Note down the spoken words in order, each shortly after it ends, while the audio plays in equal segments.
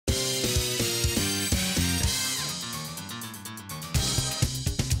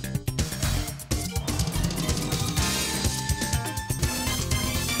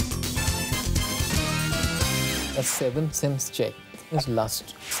A seventh sense check is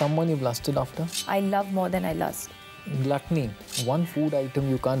lust. Someone you've lusted after? I love more than I lust. Gluttony. One food item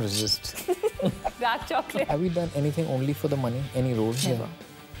you can't resist. Dark chocolate. Have you done anything only for the money? Any role? Never.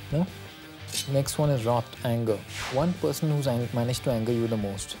 No? Next one is wrath, anger. One person who's managed to anger you the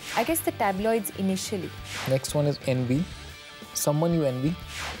most. I guess the tabloids initially. Next one is envy. Someone you envy.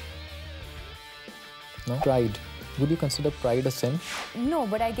 No? Pride. Would you consider pride a sin? No,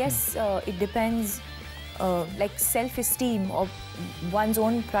 but I guess it depends, like self-esteem or one's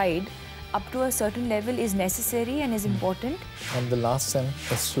own pride up to a certain level is necessary and is important. And the last sin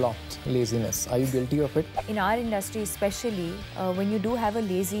is sloth, laziness. Are you guilty of it? In our industry especially, when you do have a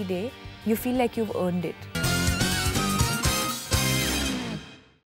lazy day, you feel like you've earned it.